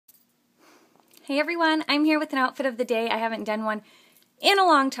Hey everyone, I'm here with an outfit of the day. I haven't done one in a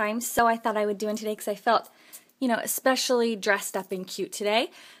long time, so I thought I would do one today because I felt, especially dressed up and cute today.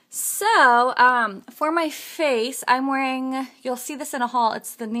 So, for my face, I'm wearing, you'll see this in a haul,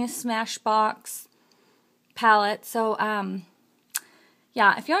 it's the new Smashbox palette. So,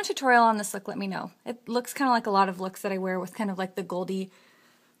 yeah, if you want a tutorial on this look, let me know. It looks kind of like a lot of looks that I wear with kind of like the goldy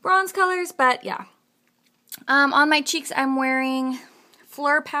bronze colors, but yeah. On my cheeks, I'm wearing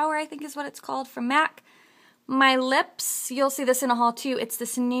Floor Power, I think is what it's called, from MAC. My lips, you'll see this in a haul too. It's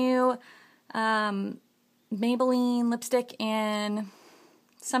this new Maybelline lipstick in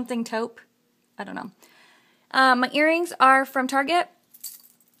something taupe. I don't know. My earrings are from Target.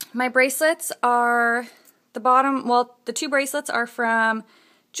 My bracelets are the two bracelets are from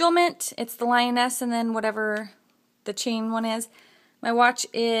Jewel Mint. It's the Lioness and then whatever the chain one is. My watch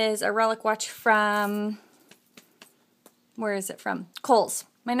is a relic watch from, where is it from? Kohl's.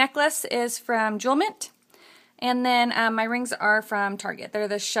 My necklace is from Jewel Mint. And then my rings are from Target. They're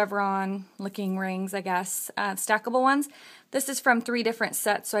the chevron looking rings, I guess, stackable ones. This is from 3 different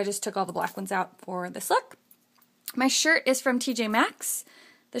sets, so I just took all the black ones out for this look. My shirt is from TJ Maxx.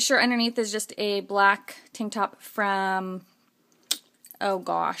 The shirt underneath is just a black tank top from, oh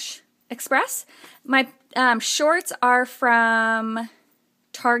gosh, Express. My shorts are from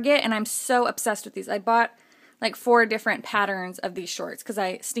Target, and I'm so obsessed with these. I bought like 4 different patterns of these shorts because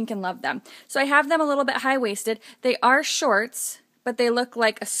I stinking love them. So I have them a little bit high-waisted. They are shorts, but they look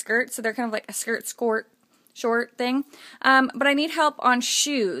like a skirt, so they're kind of like a skirt short thing. But I need help on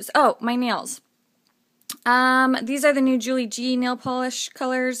shoes. Oh, my nails. These are the new Julie G nail polish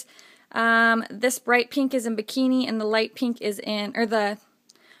colors. This bright pink is in bikini, and the light pink is in, or the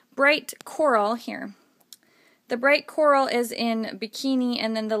bright coral here. The bright coral is in bikini,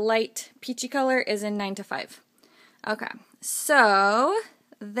 and then the light peachy color is in 9 to 5. Okay, so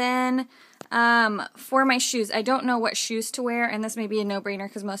then for my shoes, I don't know what shoes to wear, and this may be a no-brainer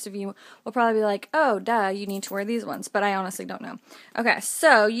because most of you will probably be like, oh, duh, you need to wear these ones, but I honestly don't know. Okay,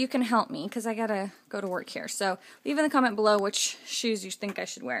 so you can help me because I gotta go to work here. So leave in the comment below which shoes you think I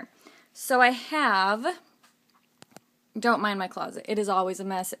should wear. So I have, don't mind my closet. It is always a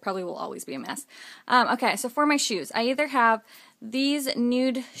mess. It probably will always be a mess. Okay, so for my shoes, I either have these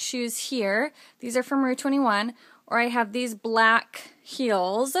nude shoes here. These are from Rue 21, or I have these black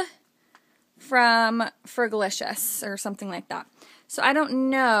heels from Fergalicious or something like that. So I don't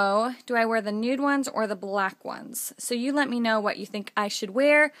know, do I wear the nude ones or the black ones? So you let me know what you think I should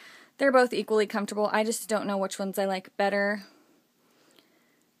wear. They're both equally comfortable. I just don't know which ones I like better.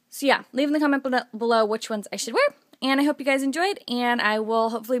 So yeah, leave in the comment below which ones I should wear. And I hope you guys enjoyed, and I will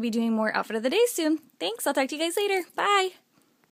hopefully be doing more outfit of the day soon. Thanks, I'll talk to you guys later. Bye!